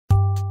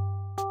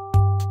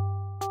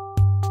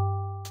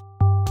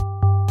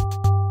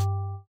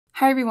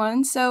Hi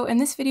everyone, so in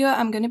this video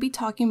I'm going to be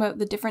talking about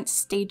the different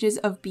stages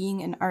of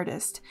being an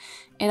artist,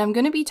 and I'm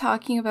going to be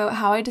talking about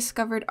how I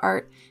discovered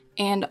art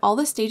and all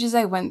the stages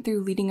I went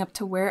through leading up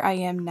to where I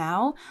am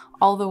now,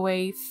 all the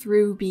way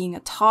through being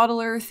a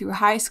toddler, through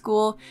high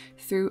school,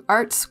 through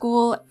art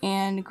school,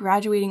 and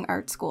graduating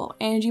art school.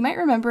 And you might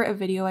remember a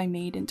video I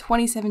made in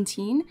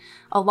 2017,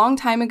 a long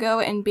time ago,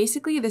 and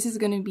basically this is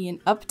going to be an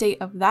update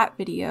of that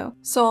video.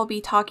 So I'll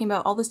be talking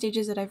about all the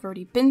stages that I've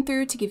already been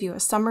through to give you a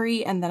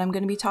summary, and then I'm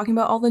going to be talking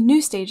about all the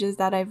new stages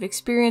that I've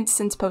experienced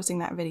since posting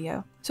that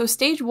video. So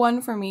stage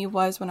 1 for me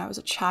was when I was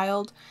a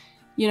child.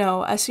 You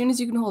know, as soon as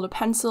you can hold a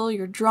pencil,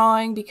 you're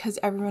drawing because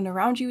everyone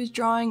around you is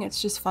drawing.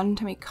 It's just fun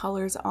to make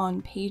colors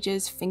on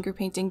pages, finger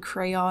painting,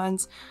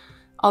 crayons,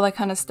 all that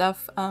kind of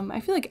stuff.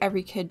 I feel like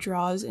every kid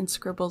draws and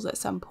scribbles at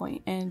some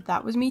point, and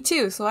that was me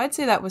too. So I'd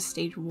say that was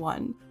stage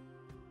 1.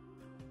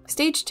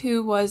 Stage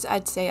 2 was,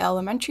 I'd say,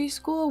 elementary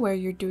school, where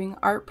you're doing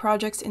art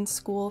projects in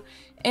school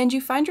and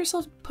you find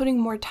yourself putting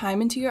more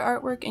time into your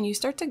artwork and you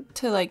start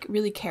to like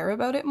really care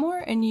about it more,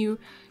 and you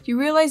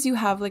realize you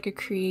have like a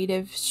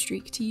creative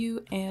streak to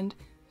you, and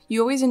you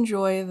always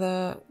enjoy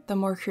the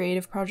more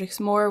creative projects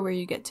more, where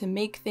you get to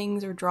make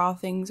things or draw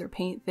things or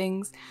paint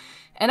things.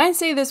 And I'd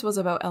say this was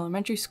about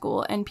elementary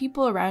school, and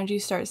people around you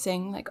start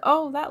saying like,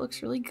 oh, that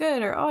looks really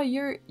good, or oh,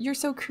 you're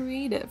so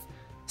creative,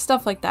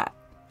 stuff like that.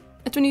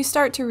 It's when you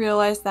start to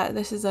realize that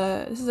this is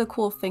a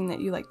cool thing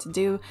that you like to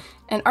do,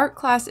 and art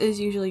class is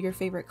usually your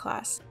favorite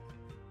class.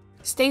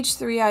 Stage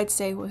 3, I'd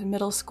say, was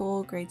middle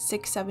school, grades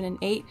 6, 7, and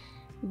 8.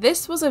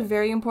 This was a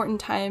very important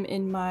time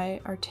in my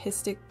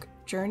artistic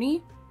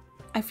journey.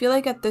 I feel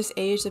like at this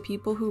age, the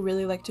people who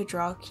really like to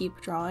draw keep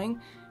drawing.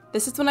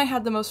 This is when I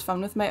had the most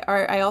fun with my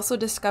art. I also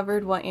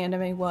discovered what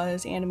anime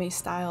was, anime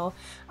style.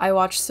 I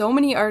watched so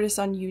many artists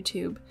on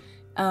YouTube.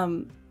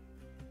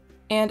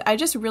 And I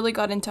just really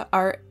got into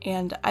art,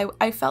 and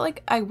I felt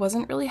like I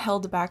wasn't really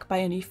held back by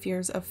any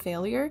fears of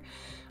failure.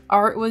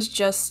 Art was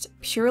just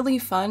purely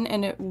fun,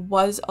 and it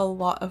was a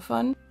lot of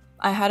fun.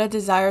 I had a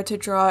desire to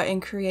draw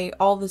and create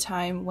all the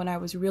time when I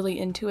was really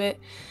into it.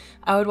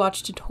 I would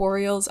watch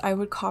tutorials, I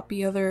would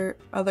copy other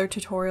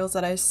tutorials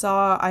that I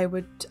saw,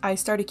 I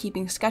started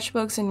keeping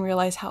sketchbooks and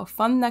realized how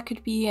fun that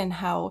could be and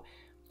how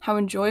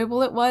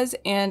enjoyable it was,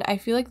 and I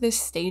feel like this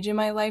stage in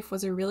my life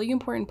was a really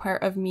important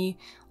part of me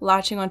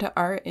latching onto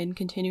art and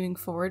continuing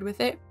forward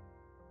with it.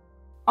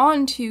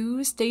 On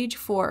to stage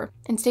 4.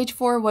 And stage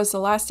 4 was the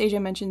last stage I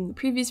mentioned in the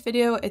previous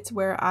video. It's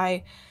where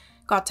I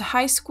got to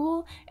high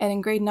school, and in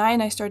grade 9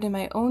 I started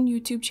my own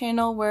YouTube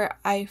channel where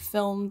I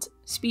filmed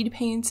speed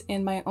paints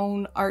and my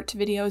own art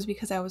videos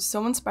because I was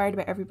so inspired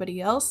by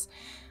everybody else.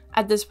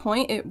 At this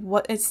point,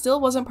 it still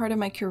wasn't part of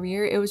my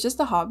career, it was just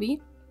a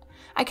hobby.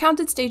 I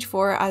counted stage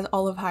 4 as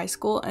all of high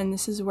school, and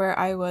this is where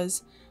I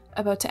was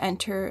about to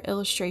enter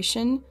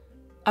illustration.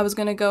 I was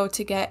going to go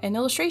to get an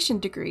illustration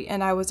degree,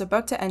 and I was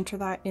about to enter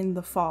that in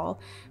the fall,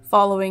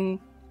 following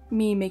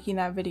me making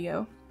that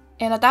video.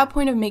 And at that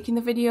point of making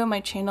the video, my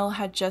channel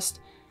had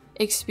just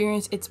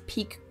experienced its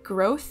peak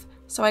growth,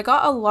 so I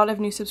got a lot of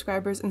new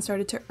subscribers and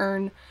started to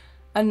earn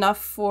enough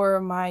for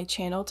my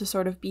channel to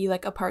sort of be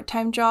like a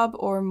part-time job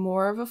or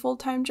more of a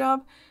full-time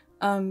job.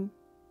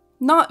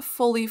 Not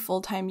fully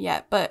full-time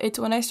yet, but it's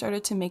when I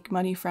started to make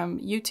money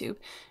from YouTube,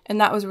 and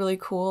that was really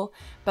cool.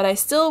 But I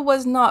still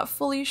was not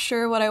fully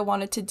sure what I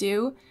wanted to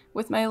do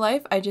with my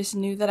life. I just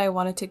knew that I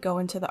wanted to go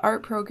into the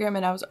art program,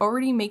 and I was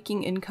already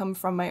making income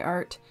from my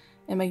art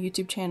and my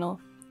YouTube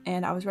channel,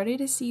 and I was ready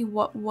to see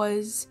what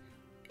was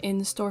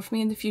in store for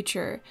me in the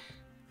future.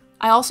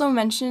 I also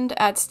mentioned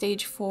at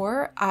stage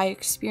 4, I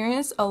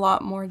experienced a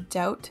lot more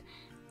doubt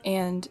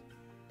and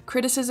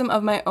criticism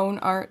of my own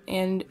art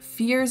and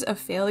fears of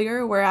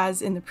failure,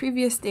 whereas in the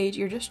previous stage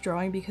you're just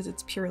drawing because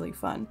it's purely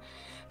fun.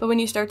 But when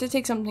you start to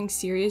take something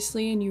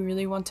seriously and you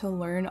really want to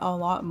learn a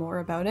lot more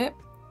about it,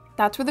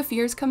 that's where the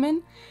fears come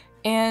in.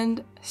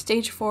 And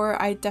stage 4,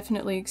 I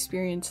definitely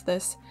experienced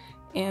this,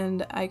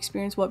 and I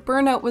experienced what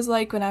burnout was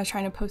like when I was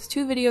trying to post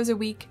 2 videos a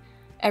week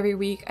every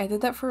week. I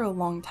did that for a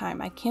long time.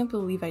 I can't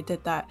believe I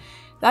did that.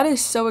 That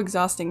is so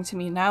exhausting to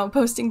me now,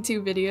 posting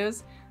 2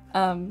 videos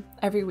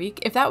every week.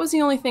 If that was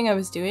the only thing I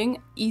was doing,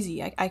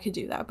 easy, I could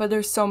do that. But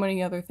there's so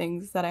many other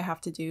things that I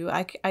have to do.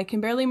 I can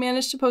barely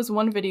manage to post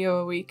 1 video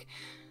a week.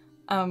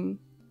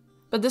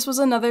 But this was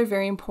another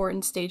very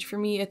important stage for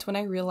me. It's when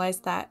I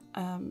realized that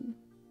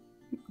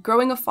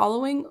growing a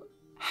following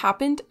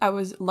happened. I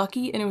was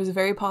lucky, and it was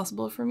very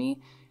possible for me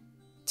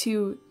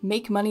to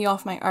make money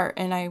off my art,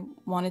 and I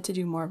wanted to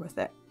do more with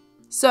it.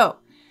 So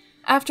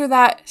after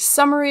that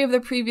summary of the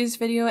previous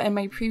video and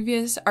my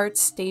previous art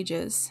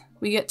stages,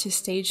 we get to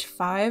stage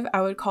 5.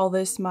 I would call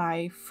this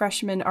my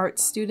freshman art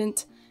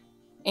student.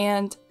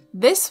 And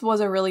this was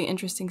a really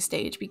interesting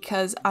stage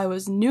because I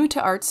was new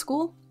to art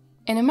school,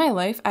 and in my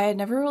life I had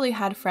never really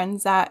had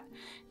friends that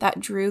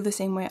drew the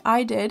same way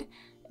I did,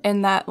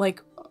 and that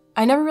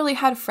I never really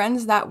had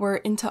friends that were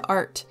into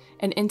art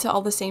and into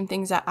all the same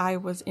things that I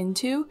was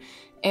into,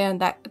 and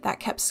that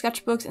kept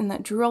sketchbooks and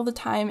that drew all the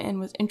time and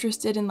was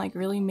interested in like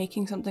really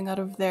making something out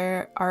of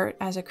their art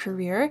as a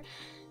career.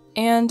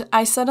 And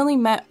I suddenly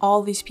met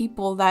all these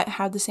people that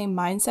had the same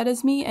mindset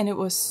as me, and it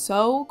was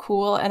so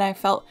cool, and I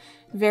felt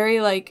very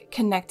like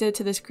connected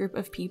to this group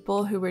of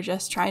people who were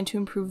just trying to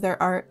improve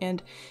their art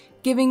and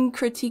giving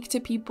critique to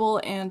people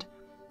and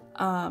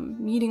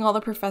meeting all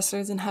the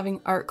professors and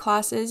having art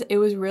classes. It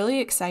was really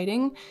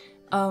exciting.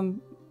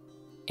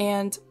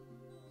 And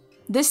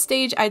this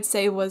stage, I'd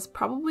say, was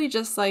probably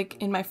just like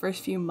in my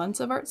first few months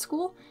of art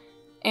school.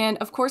 And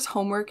of course,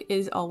 homework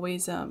is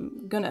always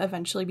gonna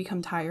eventually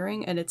become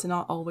tiring, and it's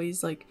not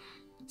always like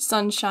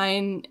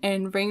sunshine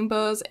and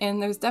rainbows.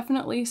 And there's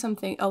definitely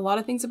a lot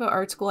of things about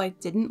art school I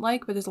didn't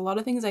like, but there's a lot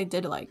of things I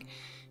did like.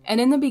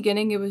 And in the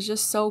beginning, it was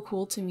just so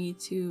cool to me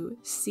to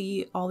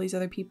see all these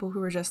other people who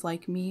were just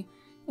like me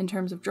in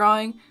terms of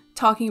drawing,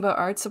 talking about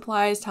art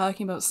supplies,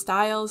 talking about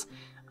styles,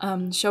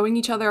 showing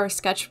each other our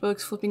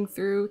sketchbooks, flipping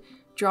through,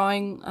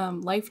 drawing,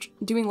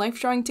 doing life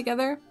drawing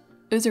together.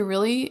 It was a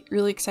really,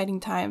 really exciting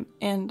time,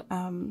 and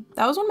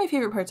that was one of my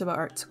favorite parts about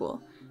art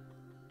school.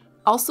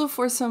 Also,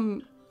 for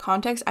some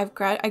context,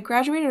 I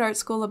graduated art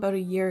school about a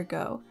year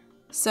ago,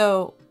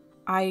 so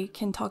I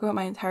can talk about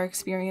my entire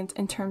experience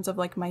in terms of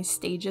like my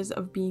stages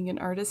of being an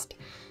artist.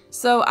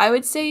 So I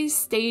would say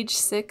stage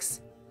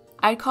 6,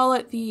 I'd call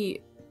it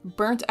the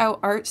burnt out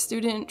art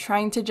student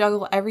trying to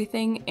juggle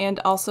everything and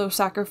also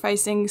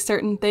sacrificing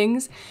certain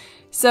things.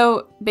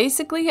 So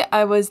basically,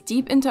 I was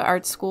deep into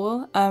art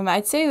school.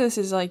 I'd say this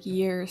is like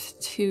years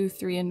 2,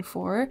 3, and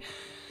 4.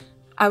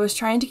 I was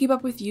trying to keep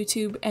up with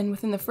YouTube, and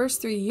within the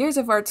first 3 years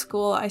of art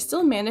school, I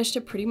still managed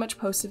to pretty much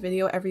post a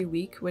video every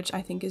week, which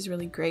I think is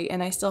really great,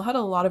 and I still had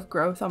a lot of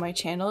growth on my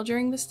channel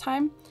during this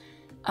time.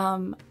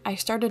 I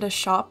started a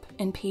shop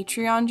and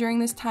Patreon during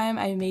this time.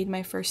 I made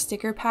my first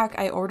sticker pack.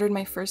 I ordered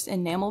my first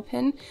enamel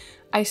pin.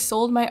 I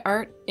sold my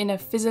art in a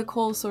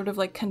physical sort of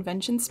like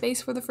convention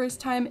space for the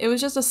first time. It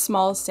was just a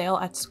small sale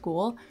at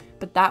school,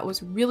 but that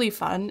was really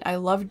fun. I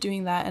loved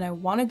doing that, and I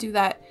want to do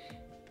that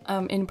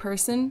in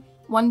person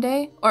one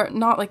day, or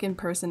not like in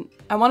person.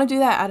 I want to do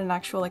that at an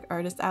actual like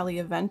Artist Alley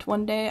event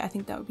one day. I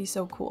think that would be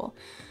so cool.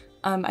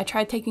 I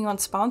tried taking on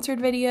sponsored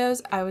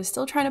videos. I was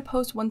still trying to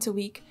post once a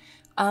week,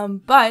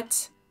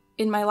 but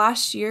in my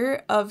last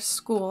year of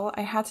school,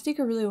 I had to take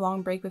a really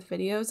long break with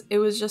videos. It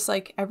was just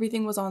like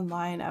everything was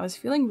online. I was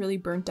feeling really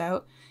burnt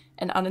out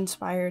and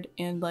uninspired,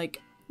 and like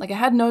I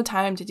had no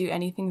time to do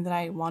anything that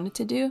I wanted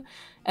to do,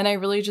 and I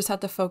really just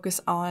had to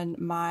focus on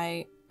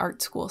my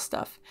art school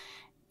stuff.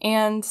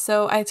 And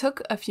so I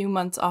took a few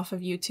months off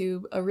of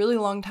YouTube, a really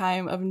long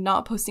time of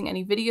not posting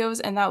any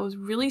videos, and that was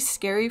really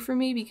scary for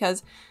me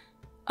because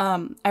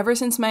ever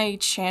since my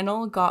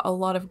channel got a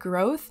lot of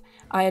growth,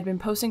 I had been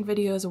posting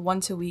videos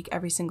once a week,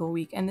 every single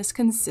week, and this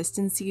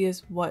consistency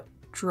is what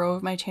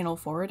drove my channel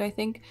forward, I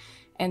think.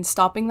 And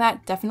stopping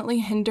that definitely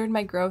hindered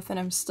my growth, and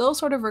I'm still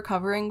sort of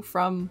recovering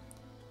from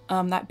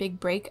that big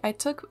break I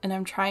took, and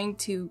I'm trying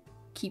to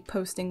keep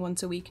posting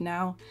once a week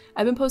now.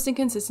 I've been posting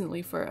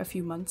consistently for a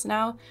few months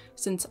now,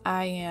 since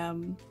I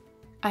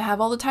have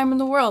all the time in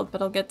the world,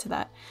 but I'll get to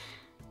that.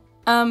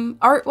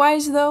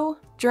 Art-wise though,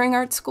 during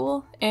art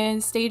school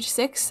in stage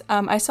 6,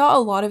 I saw a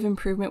lot of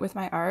improvement with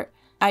my art.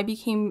 I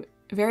became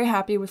very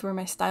happy with where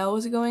my style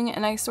was going,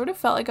 and I sort of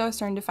felt like I was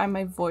starting to find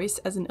my voice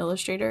as an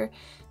illustrator,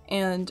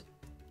 and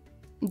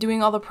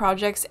doing all the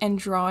projects and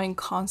drawing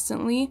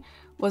constantly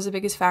was the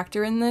biggest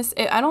factor in this.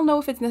 I don't know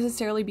if it's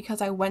necessarily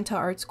because I went to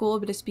art school,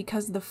 but it's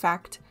because the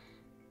fact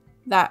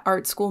that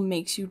art school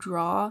makes you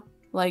draw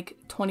like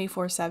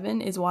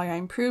 24/7 is why I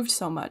improved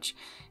so much.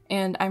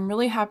 And I'm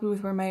really happy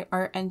with where my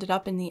art ended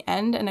up in the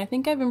end, and I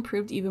think I've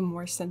improved even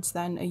more since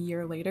then, a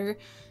year later.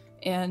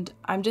 And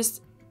I'm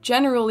just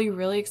generally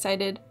really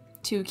excited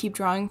to keep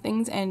drawing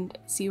things and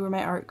see where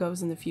my art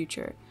goes in the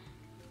future.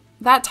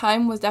 That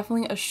time was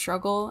definitely a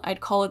struggle.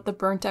 I'd call it the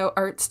burnt out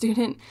art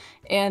student,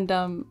 and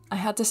I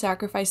had to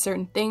sacrifice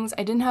certain things.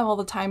 I didn't have all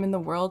the time in the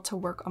world to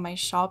work on my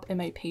shop and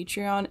my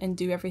Patreon and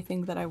do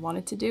everything that I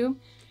wanted to do,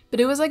 but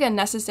it was like a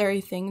necessary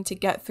thing to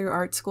get through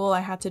art school. I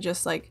had to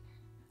just like,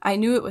 I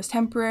knew it was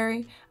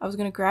temporary. I was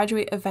going to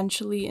graduate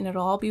eventually, and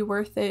it'll all be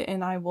worth it,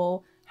 and I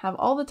will have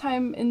all the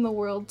time in the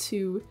world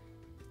to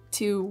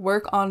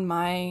work on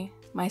my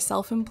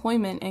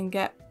self-employment and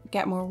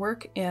get more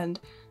work and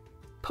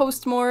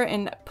post more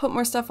and put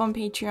more stuff on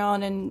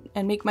Patreon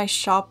and make my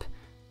shop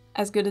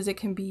as good as it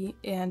can be,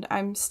 and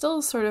I'm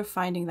still sort of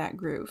finding that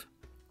groove.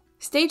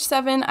 Stage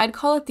 7, I'd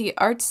call it the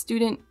art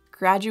student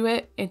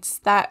graduate. It's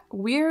that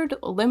weird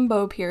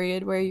limbo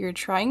period where you're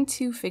trying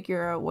to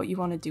figure out what you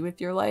want to do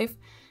with your life,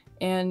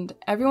 and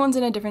everyone's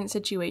in a different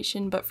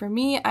situation, but for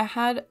me, I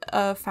had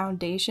a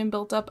foundation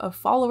built up of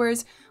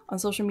followers on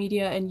social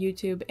media and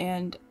YouTube,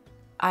 and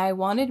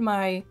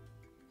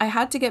I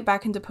had to get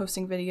back into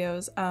posting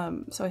videos,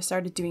 so I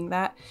started doing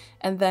that,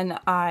 and then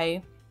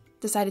I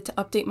decided to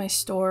update my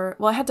store.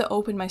 Well, I had to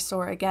open my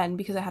store again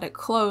because I had it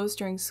closed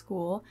during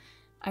school.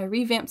 I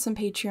revamped some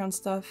Patreon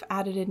stuff,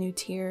 added a new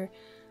tier,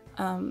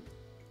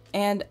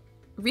 and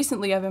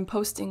recently I've been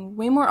posting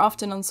way more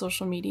often on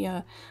social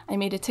media. I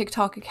made a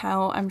TikTok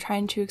account. I'm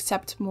trying to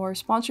accept more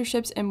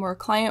sponsorships and more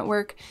client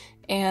work,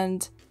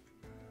 and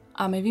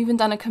I've even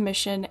done a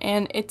commission,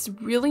 and it's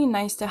really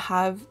nice to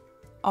have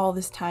all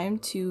this time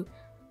to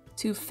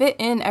fit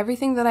in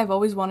everything that I've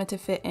always wanted to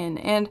fit in.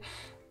 And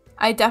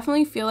I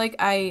definitely feel like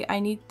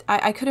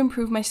I could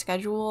improve my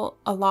schedule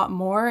a lot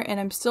more, and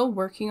I'm still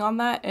working on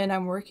that, and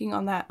I'm working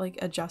on that like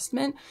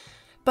adjustment.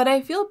 But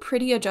I feel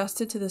pretty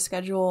adjusted to the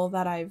schedule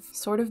that I've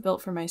sort of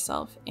built for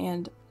myself.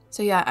 And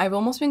so yeah, I've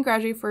almost been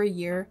graduated for a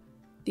year.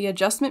 The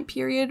adjustment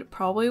period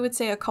probably would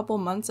say a couple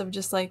months of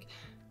just like,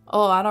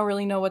 oh, I don't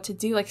really know what to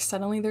do. Like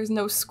suddenly there's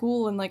no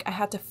school, and like I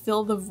had to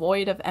fill the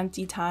void of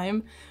empty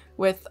time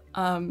with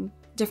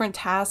different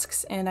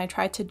tasks, and I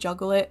tried to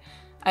juggle it.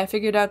 I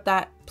figured out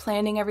that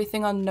planning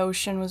everything on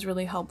Notion was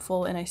really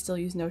helpful, and I still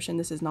use Notion.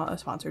 This is not a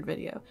sponsored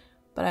video,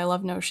 but I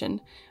love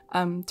Notion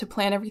to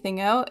plan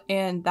everything out,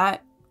 and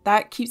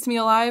that keeps me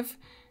alive.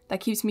 That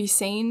keeps me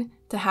sane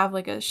to have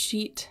like a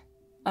sheet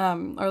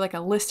or like a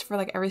list for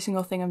like every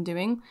single thing I'm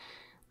doing.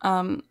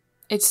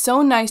 It's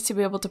so nice to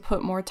be able to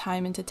put more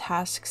time into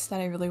tasks that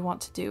I really want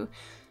to do.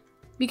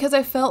 Because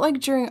I felt like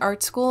during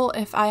art school,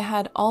 if I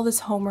had all this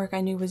homework I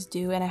knew was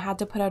due and I had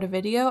to put out a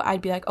video,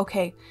 I'd be like,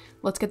 okay,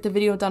 let's get the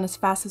video done as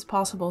fast as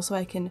possible so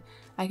I can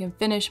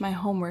finish my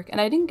homework.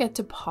 And I didn't get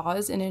to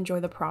pause and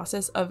enjoy the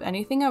process of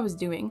anything I was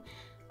doing.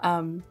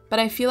 But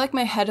I feel like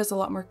my head is a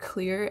lot more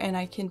clear, and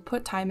I can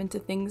put time into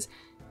things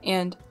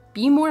and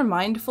be more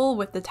mindful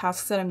with the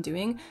tasks that I'm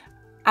doing.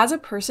 As a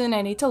person,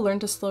 I need to learn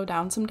to slow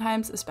down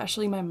sometimes,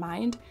 especially my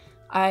mind.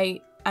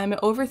 I'm an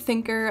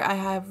overthinker. I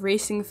have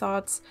racing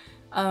thoughts.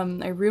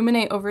 I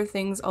ruminate over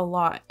things a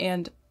lot,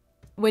 and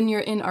when you're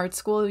in art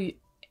school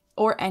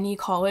or any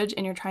college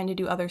and you're trying to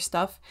do other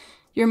stuff,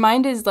 your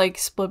mind is like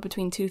split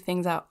between two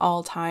things at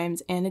all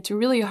times, and it's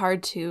really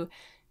hard to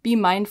be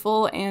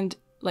mindful and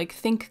like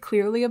think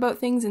clearly about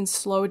things and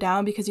slow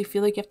down, because you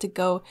feel like you have to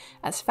go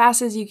as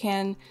fast as you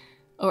can,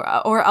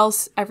 or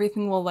else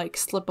everything will like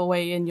slip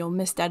away and you'll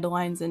miss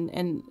deadlines,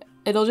 and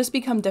it'll just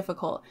become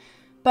difficult.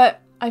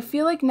 But I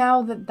feel like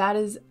now that that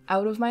is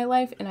out of my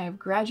life and I've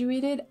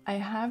graduated, I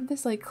have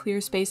this like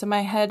clear space in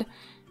my head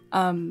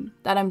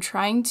that I'm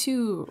trying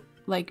to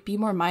like be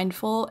more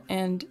mindful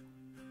and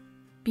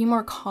be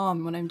more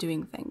calm when I'm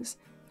doing things.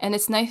 And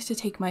it's nice to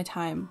take my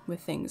time with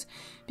things,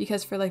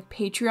 because for like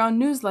Patreon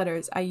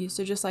newsletters, I used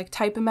to just like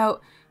type them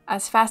out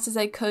as fast as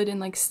I could, and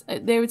like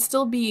they would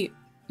still be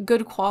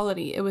good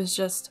quality. It was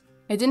just,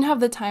 I didn't have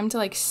the time to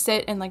like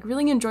sit and like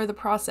really enjoy the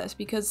process,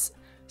 because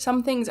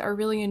some things are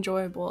really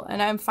enjoyable,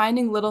 and I'm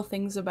finding little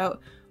things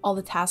about all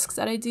the tasks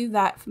that I do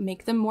that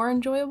make them more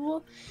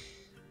enjoyable,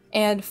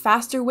 and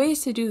faster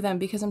ways to do them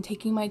because I'm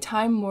taking my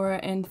time more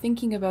and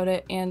thinking about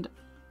it.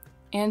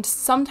 And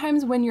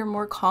sometimes when you're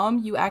more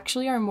calm, you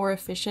actually are more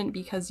efficient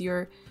because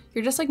you're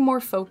just like more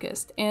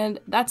focused.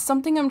 And that's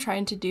something I'm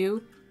trying to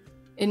do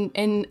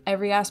in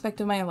every aspect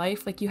of my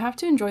life. Like, you have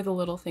to enjoy the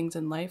little things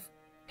in life,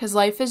 because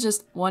life is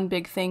just one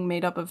big thing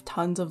made up of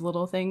tons of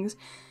little things.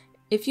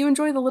 If you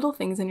enjoy the little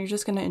things, then you're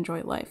just going to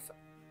enjoy life.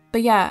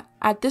 But yeah,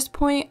 at this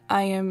point,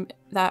 I am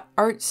that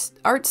art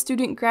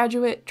student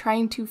graduate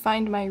trying to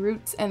find my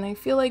roots, and I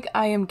feel like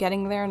I am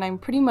getting there, and I'm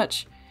pretty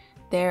much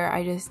there.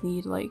 I just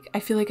need I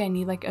feel like I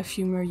need like a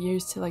few more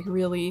years to like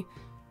really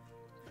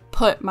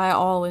put my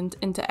all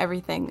into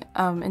everything.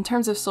 In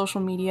terms of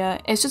social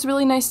media, it's just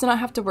really nice to not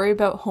have to worry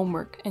about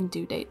homework and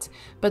due dates.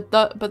 But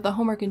the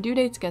homework and due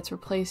dates gets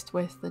replaced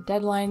with the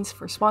deadlines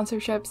for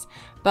sponsorships.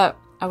 But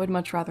I would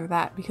much rather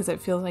that, because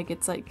it feels like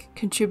it's like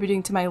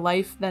contributing to my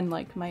life than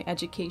like my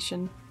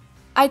education.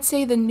 I'd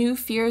say the new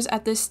fears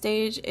at this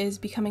stage is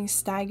becoming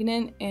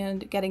stagnant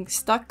and getting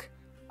stuck.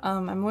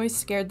 I'm always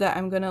scared that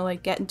I'm gonna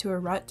like get into a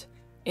rut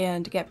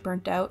and get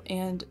burnt out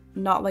and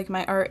not like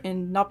my art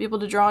and not be able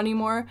to draw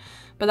anymore,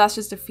 but that's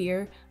just a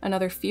fear.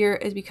 Another fear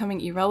is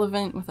becoming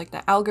irrelevant with like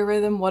the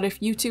algorithm. What if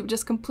YouTube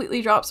just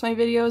completely drops my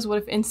videos? What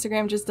if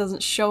Instagram just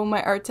doesn't show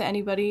my art to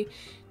anybody?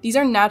 These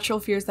are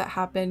natural fears that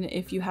happen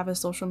if you have a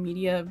social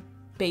media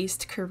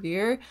based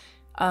career,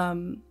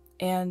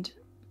 and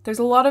there's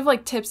a lot of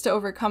like tips to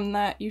overcome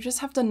that. You just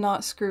have to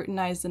not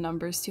scrutinize the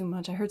numbers too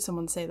much. I heard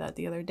someone say that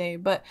the other day,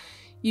 but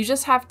you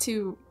just have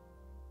to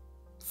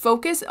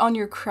focus on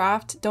your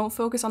craft. Don't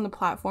focus on the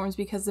platforms,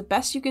 because the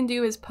best you can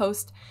do is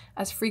post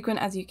as frequent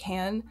as you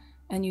can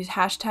and use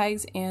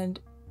hashtags,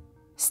 and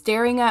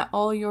staring at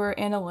all your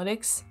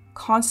analytics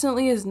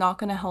constantly is not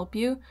going to help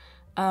you.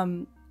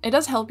 It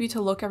does help you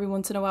to look every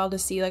once in a while to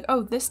see like,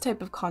 oh, this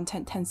type of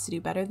content tends to do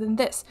better than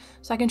this,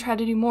 so I can try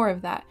to do more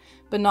of that,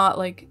 but not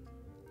like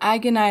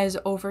agonize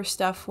over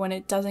stuff when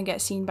it doesn't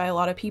get seen by a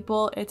lot of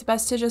people. It's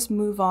best to just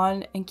move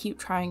on and keep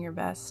trying your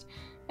best.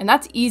 And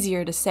that's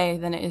easier to say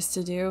than it is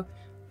to do.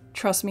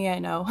 Trust me, I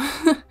know.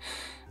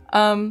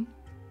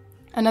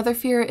 Another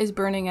fear is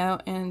burning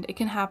out, and it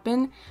can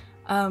happen.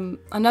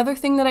 Another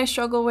thing that I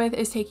struggle with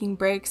is taking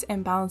breaks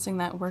and balancing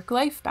that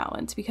work-life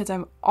balance, because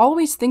I'm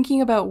always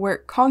thinking about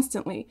work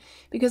constantly,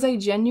 because I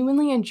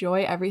genuinely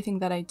enjoy everything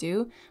that I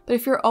do. But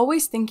if you're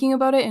always thinking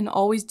about it and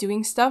always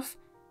doing stuff,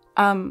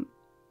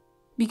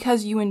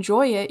 because you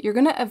enjoy it, you're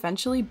gonna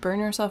eventually burn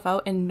yourself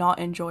out and not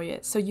enjoy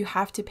it. So you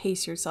have to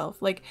pace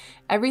yourself. Like,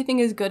 everything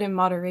is good in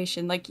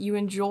moderation. Like, you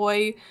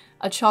enjoy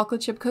a chocolate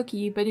chip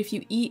cookie, but if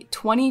you eat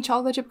 20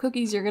 chocolate chip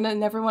cookies, you're gonna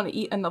never want to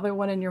eat another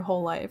one in your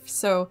whole life.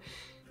 So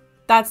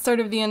that's sort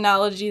of the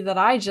analogy that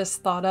I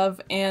just thought of,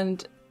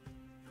 and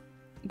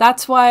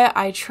that's why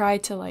I try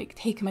to like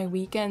take my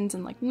weekends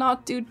and like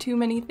not do too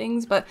many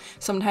things, but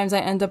sometimes I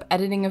end up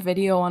editing a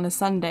video on a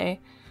Sunday.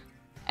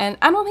 And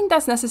I don't think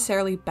that's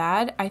necessarily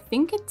bad. I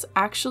think it's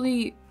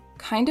actually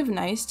kind of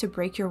nice to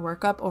break your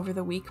work up over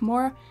the week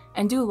more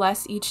and do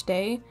less each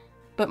day,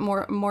 but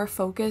more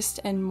focused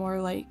and more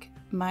like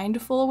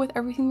mindful with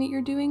everything that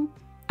you're doing.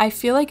 I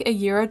feel like a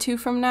year or two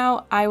from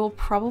now, I will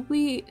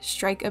probably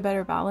strike a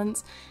better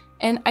balance.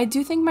 And I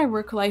do think my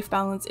work-life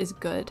balance is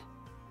good.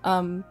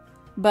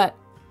 But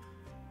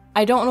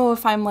I don't know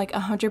if I'm like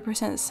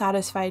 100%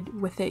 satisfied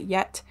with it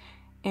yet.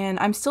 And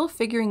I'm still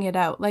figuring it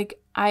out. Like,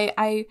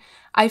 I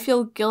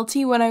feel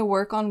guilty when I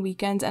work on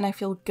weekends, and I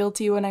feel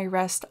guilty when I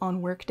rest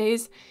on work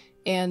days.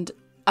 And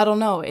I don't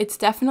know, it's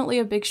definitely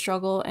a big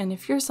struggle. And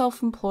if you're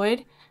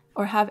self-employed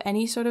or have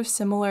any sort of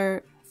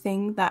similar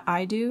thing that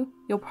I do,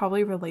 you'll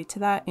probably relate to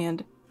that.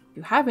 And if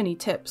you have any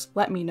tips,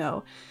 let me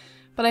know.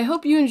 But I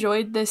hope you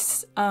enjoyed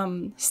this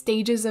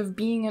stages of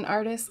being an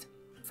artist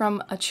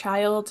from a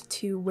child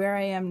to where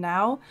I am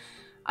now.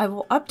 I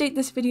will update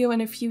this video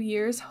in a few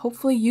years.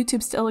 Hopefully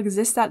YouTube still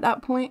exists at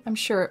that point. I'm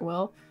sure it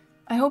will.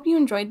 I hope you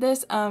enjoyed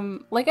this.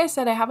 Like I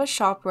said, I have a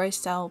shop where I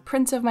sell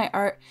prints of my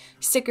art,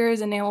 stickers,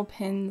 enamel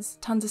pins,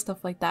 tons of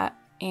stuff like that.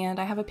 And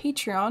I have a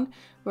Patreon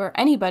where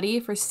anybody,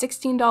 for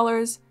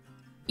 $16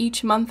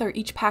 each month or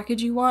each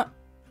package you want,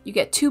 you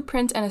get 2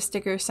 prints and a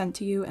sticker sent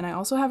to you. And I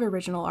also have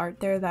original art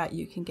there that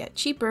you can get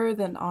cheaper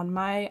than on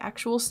my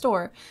actual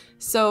store.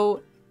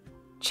 So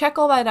check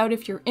all that out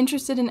if you're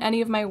interested in any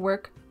of my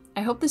work.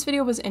 I hope this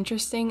video was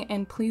interesting,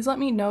 and please let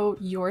me know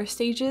your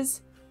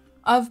stages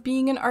of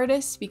being an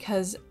artist,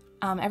 because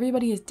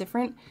everybody is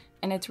different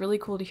and it's really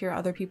cool to hear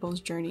other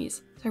people's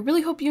journeys. So I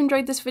really hope you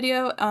enjoyed this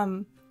video.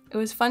 It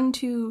was fun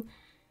to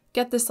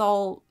get this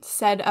all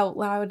said out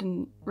loud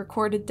and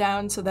recorded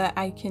down so that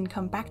I can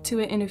come back to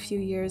it in a few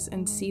years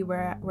and see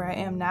where I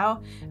am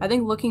now. I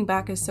think looking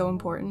back is so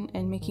important,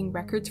 and making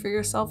records for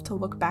yourself to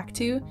look back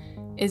to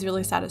is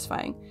really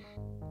satisfying.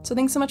 So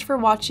thanks so much for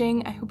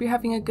watching. I hope you're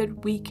having a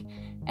good week,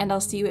 and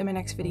I'll see you in my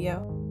next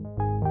video.